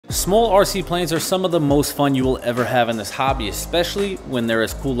Small RC planes are some of the most fun you will ever have in this hobby, especially when they're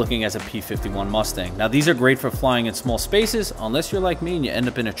as cool looking as a P-51 Mustang. Now these are great for flying in small spaces, unless you're like me and you end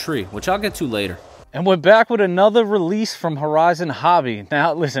up in a tree, which I'll get to later. And we're back with another release from Horizon Hobby.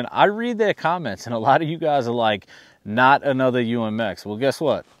 Now listen, I read their comments and a lot of you guys are like, not another UMX. Well, guess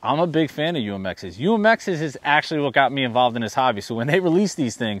what? I'm a big fan of UMXs. UMXs is actually what got me involved in this hobby. So when they release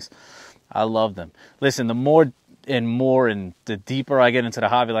these things, I love them. Listen, the more and the deeper I get into the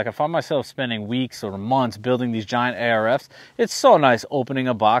hobby, like I find myself spending weeks or months building these giant ARFs. It's so nice opening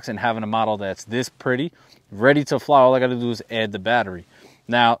a box and having a model that's this pretty, ready to fly. All I got to do is add the battery.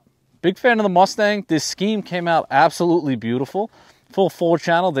 Now, big fan of the Mustang. This scheme came out absolutely beautiful. Full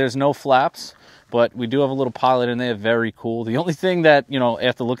 4-channel, there's no flaps, but we do have a little pilot in there, very cool. The only thing that, you know,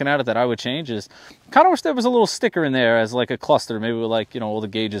 after looking at it that I would change is, kind of wish there was a little sticker in there as like a cluster, maybe with like, you know, all the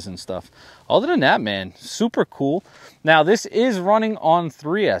gauges and stuff. Other than that, man, super cool. Now, this is running on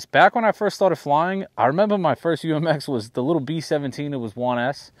 3S. Back when I first started flying, I remember my first UMX was the little B-17, it was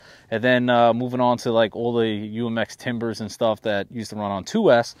 1S. And then moving on to like all the UMX Timbers and stuff that used to run on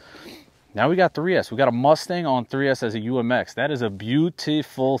 2S. Now we got 3S. We got a Mustang on 3S as a UMX. That is a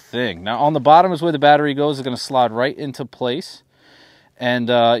beautiful thing. Now on the bottom is where the battery goes. It's going to slide right into place. And,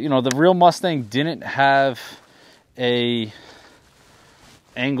 you know, the real Mustang didn't have a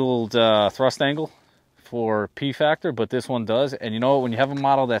angled thrust angle for P factor, but this one does. And you know what? When you have a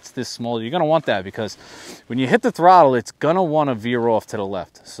model that's this small, you're going to want that because when you hit the throttle, it's going to want to veer off to the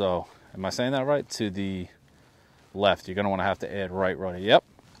left. So am I saying that right? To the left. You're going to have to add right rudder. Yep.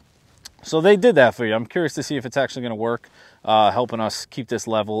 So they did that for you. I'm curious to see if it's actually going to work, helping us keep this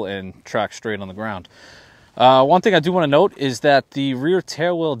level and track straight on the ground. One thing I do want to note is that the rear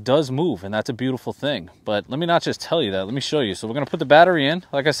tailwheel does move, and that's a beautiful thing. But let me not just tell you that. Let me show you. So we're going to put the battery in.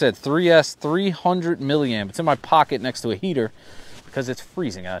 Like I said, 3S 300 milliamp. It's in my pocket next to a heater because it's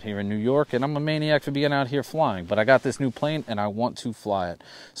freezing out here in New York, and I'm a maniac for being out here flying. But I got this new plane, and I want to fly it.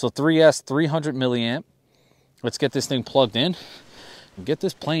 So 3S 300 milliamp. Let's get this thing plugged in and get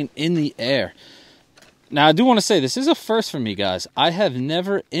this plane in the air. Now, I do want to say this is a first for me, guys. I have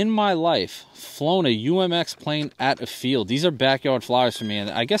never in my life flown a UMX plane at a field. These are backyard flyers for me, and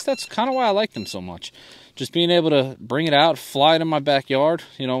I guess that's kind of why I like them so much. Just being able to bring it out, fly it in my backyard,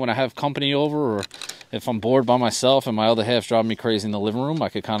 you know, when I have company over, or if I'm bored by myself and my other half's driving me crazy in the living room, I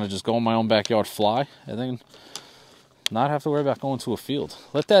could kind of just go in my own backyard, fly, and then not have to worry about going to a field.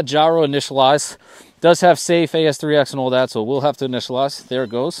 Let that gyro initialize. Does have safe AS3X and all that, so we'll have to initialize. There it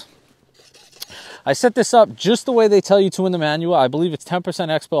goes. I set this up just the way they tell you to in the manual. I believe it's 10%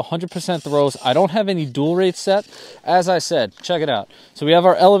 expo, 100% throws. I don't have any dual rate set. As I said, check it out. So we have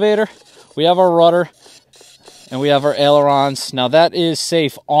our elevator, we have our rudder, and we have our ailerons. Now that is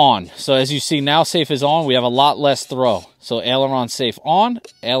safe on. So as you see now, safe is on. We have a lot less throw. So aileron safe on,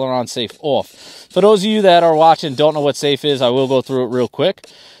 aileron safe off. For those of you that are watching, don't know what safe is, I will go through it real quick.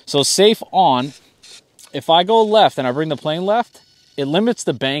 So safe on, if I go left and I bring the plane left, it limits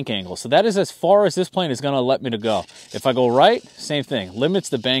the bank angle. So that is as far as this plane is going to let me to go. If I go right, same thing, limits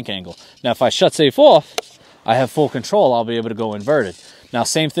the bank angle. Now if I shut safe off, I have full control. I'll be able to go inverted. Now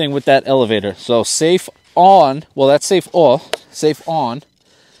same thing with that elevator. So safe on, well that's safe off, safe on.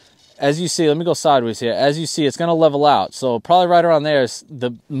 As you see, let me go sideways here. As you see, it's going to level out. So probably right around there is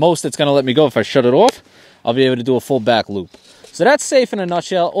the most it's going to let me go. If I shut it off, I'll be able to do a full back loop. So that's safe in a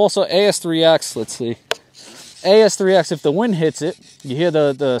nutshell. Also AS3X, let's see. AS3X, if the wind hits it, you hear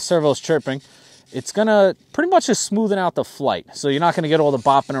the servos chirping, it's going to pretty much just smoothen out the flight. So you're not going to get all the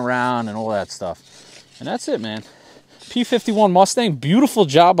bopping around and all that stuff. And that's it, man. P-51 Mustang, beautiful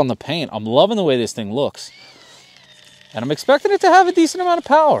job on the paint. I'm loving the way this thing looks. And I'm expecting it to have a decent amount of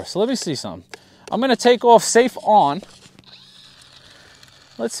power. So let me see something. I'm going to take off safe on.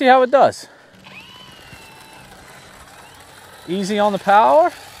 Let's see how it does. Easy on the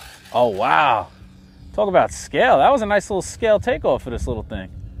power. Oh, wow. Talk about scale. That was a nice little scale takeoff for this little thing.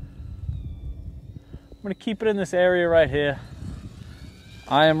 I'm going to keep it in this area right here.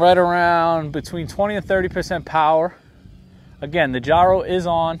 I am right around between 20 and 30% power. Again, the gyro is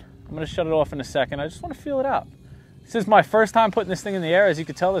on. I'm going to shut it off in a second. I just want to feel it out. This is my first time putting this thing in the air. As you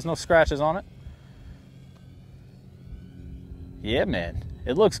can tell, there's no scratches on it. Yeah, man.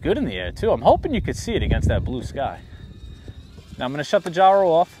 It looks good in the air, too. I'm hoping you could see it against that blue sky. Now, I'm going to shut the gyro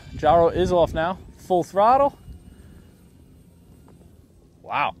off. Gyro is off now. Full throttle.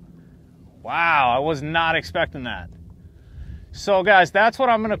 Wow. Wow, I was not expecting that. So, guys, that's what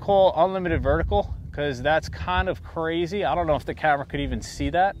I'm going to call unlimited vertical, because that's kind of crazy. I don't know if the camera could even see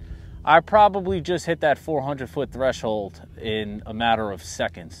that. I probably just hit that 400-foot threshold in a matter of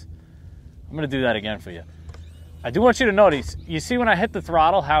seconds. I'm going to do that again for you. I do want you to notice, you see when I hit the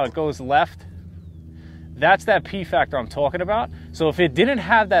throttle, how it goes left? That's that P factor I'm talking about. So if it didn't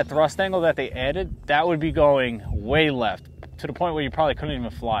have that thrust angle that they added, that would be going way left, to the point where you probably couldn't even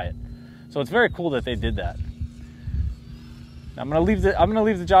fly it. So it's very cool that they did that. Now I'm gonna leave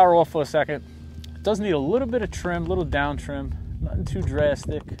the gyro off for a second. It does need a little bit of trim, little down trim, nothing too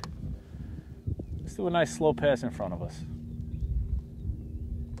drastic. Let's do a nice slow pass in front of us.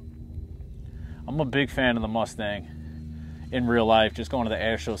 I'm a big fan of the Mustang in real life, just going to the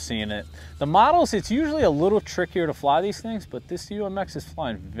air show, seeing it. The models, it's usually a little trickier to fly these things, but this UMX is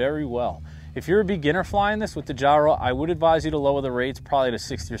flying very well. If you're a beginner flying this with the gyro, I would advise you to lower the rates probably to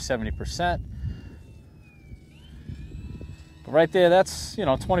 60 or 70%. But right there, that's, you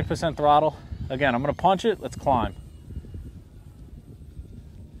know, 20% throttle. Again, I'm gonna punch it, let's climb.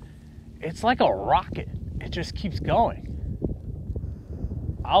 It's like a rocket. It just keeps going.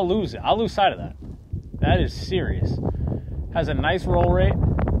 I'll lose it. I'll lose sight of that. That is serious. Has a nice roll rate.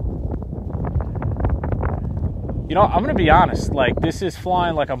 You know, I'm gonna be honest, like this is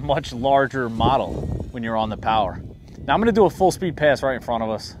flying like a much larger model when you're on the power. Now I'm gonna do a full speed pass right in front of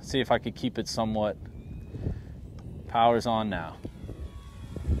us. See if I could keep it somewhat. Power's on now.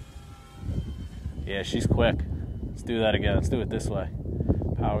 Yeah, she's quick. Let's do that again. Let's do it this way.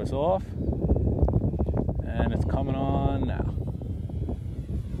 Power's off. And it's coming on now.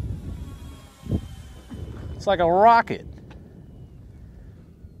 It's like a rocket.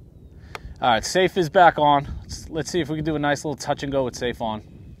 All right, safe is back on. Let's see if we can do a nice little touch and go with safe on.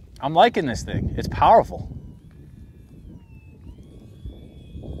 I'm liking this thing. It's powerful.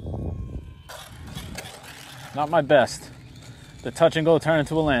 Not my best. The touch and go turned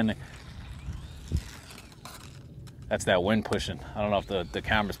into a landing. That's that wind pushing. I don't know if the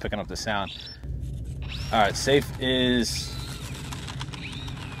camera's picking up the sound. All right, safe is,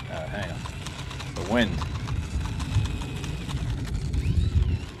 hang on, the wind.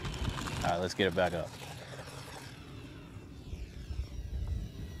 All right, let's get it back up.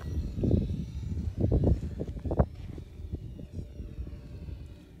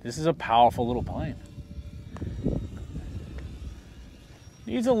 This is a powerful little plane.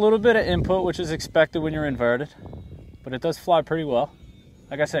 Needs a little bit of input, which is expected when you're inverted, but it does fly pretty well.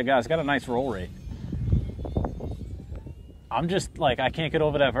 Like I said, guys, got a nice roll rate. I'm just like, I can't get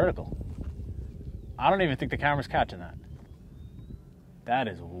over that vertical. I don't even think the camera's catching that. That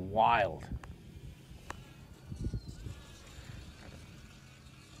is wild.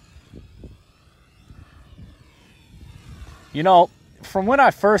 You know, from when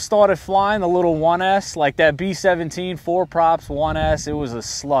I first started flying the little 1S, like that B-17, 4 props, 1S, it was a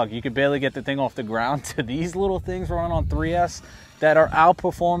slug. You could barely get the thing off the ground. To these little things running on 3S that are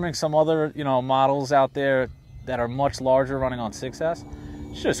outperforming some other, you know, models out there that are much larger running on 6S.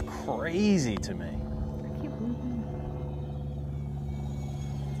 It's just crazy to me.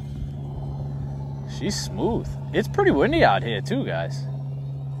 She's smooth. It's pretty windy out here too, guys.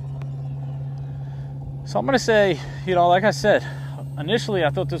 So I'm gonna say, you know, like I said, initially I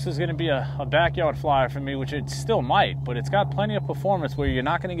thought this was gonna be a backyard flyer for me, which it still might, but it's got plenty of performance where you're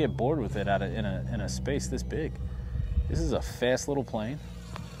not gonna get bored with it in a space this big. This is a fast little plane.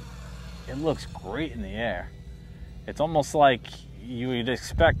 It looks great in the air. It's almost like you would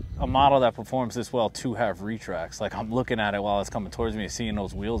expect a model that performs this well to have retracts. Like I'm looking at it while it's coming towards me and seeing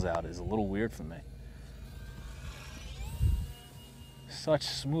those wheels out is a little weird for me. Such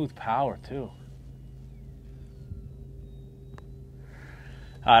smooth power too.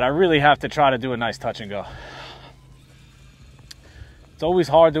 All right, I really have to try to do a nice touch and go. It's always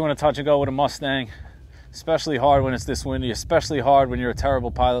hard doing a touch and go with a Mustang, especially hard when it's this windy, especially hard when you're a terrible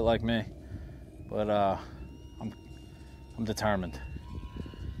pilot like me. But I'm determined.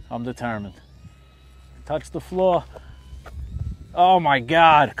 I'm determined. Touch the floor. Oh my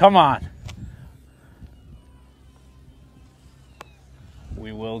God, come on.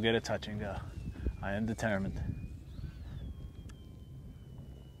 We will get a touch and go. I am determined.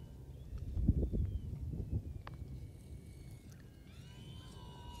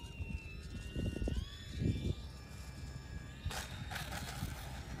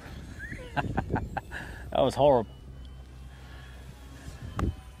 That was horrible.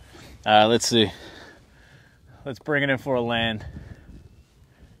 All right, let's see. Let's bring it in for a land.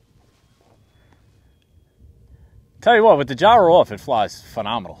 Tell you what, with the gyro off, it flies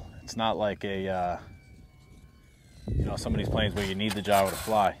phenomenal. It's not like a, you know, some of these planes where you need the gyro to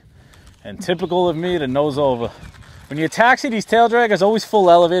fly. And typical of me, the nose over. When you taxi, these tail draggers, always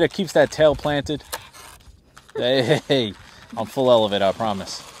full elevator, keeps that tail planted. Hey, I'm full elevator, I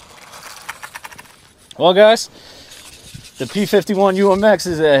promise. Well, guys, the P-51 UMX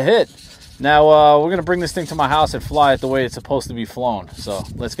is a hit. Now we're gonna bring this thing to my house and fly it the way it's supposed to be flown. So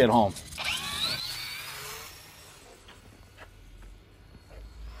let's get home.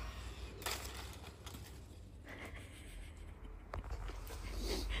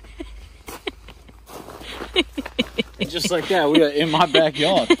 Just like that, we are in my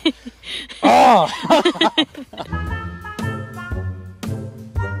backyard. Oh!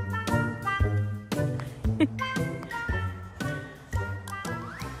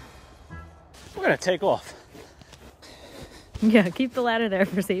 We're gonna take off. Yeah, keep the ladder there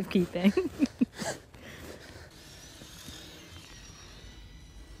for safekeeping.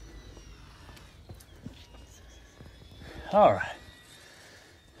 All right.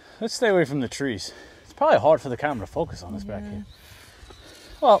 Let's stay away from the trees. It's probably hard for the camera to focus on this back here.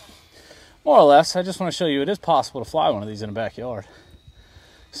 Well, more or less, I just want to show you it is possible to fly one of these in a backyard.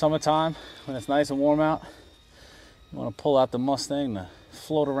 Summertime, when it's nice and warm out, you want to pull out the Mustang to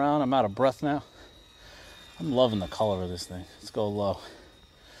float around. I'm out of breath now. I'm loving the color of this thing. Let's go low.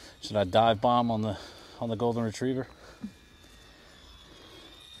 Should I dive bomb on the golden retriever?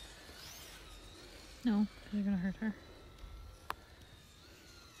 No, you're gonna hurt her.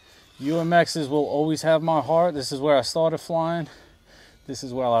 UMXs will always have my heart. This is where I started flying. This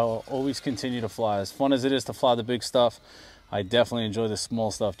is where I'll always continue to fly. As fun as it is to fly the big stuff, I definitely enjoy the small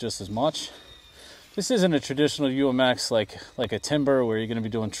stuff just as much. This isn't a traditional UMX like a timber where you're going to be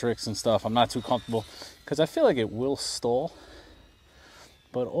doing tricks and stuff. I'm not too comfortable because I feel like it will stall.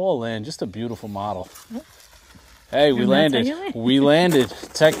 But all in, just a beautiful model. Hey, we landed. We landed.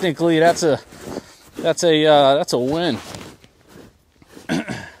 Technically, that's a win.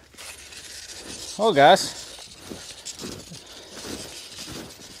 Oh, guys.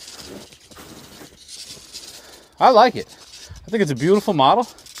 I like it. I think it's a beautiful model.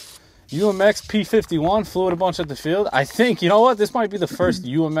 UMX P-51, flew it a bunch at the field. I think, you know what? This might be the first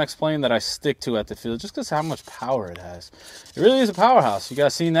UMX plane that I stick to at the field just because of how much power it has. It really is a powerhouse. You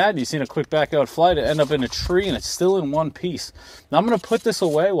guys seen that? You seen a quick backyard flight? It ended up in a tree and it's still in one piece. Now I'm going to put this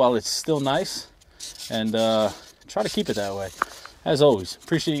away while it's still nice and try to keep it that way. As always,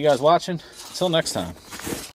 appreciate you guys watching. Until next time.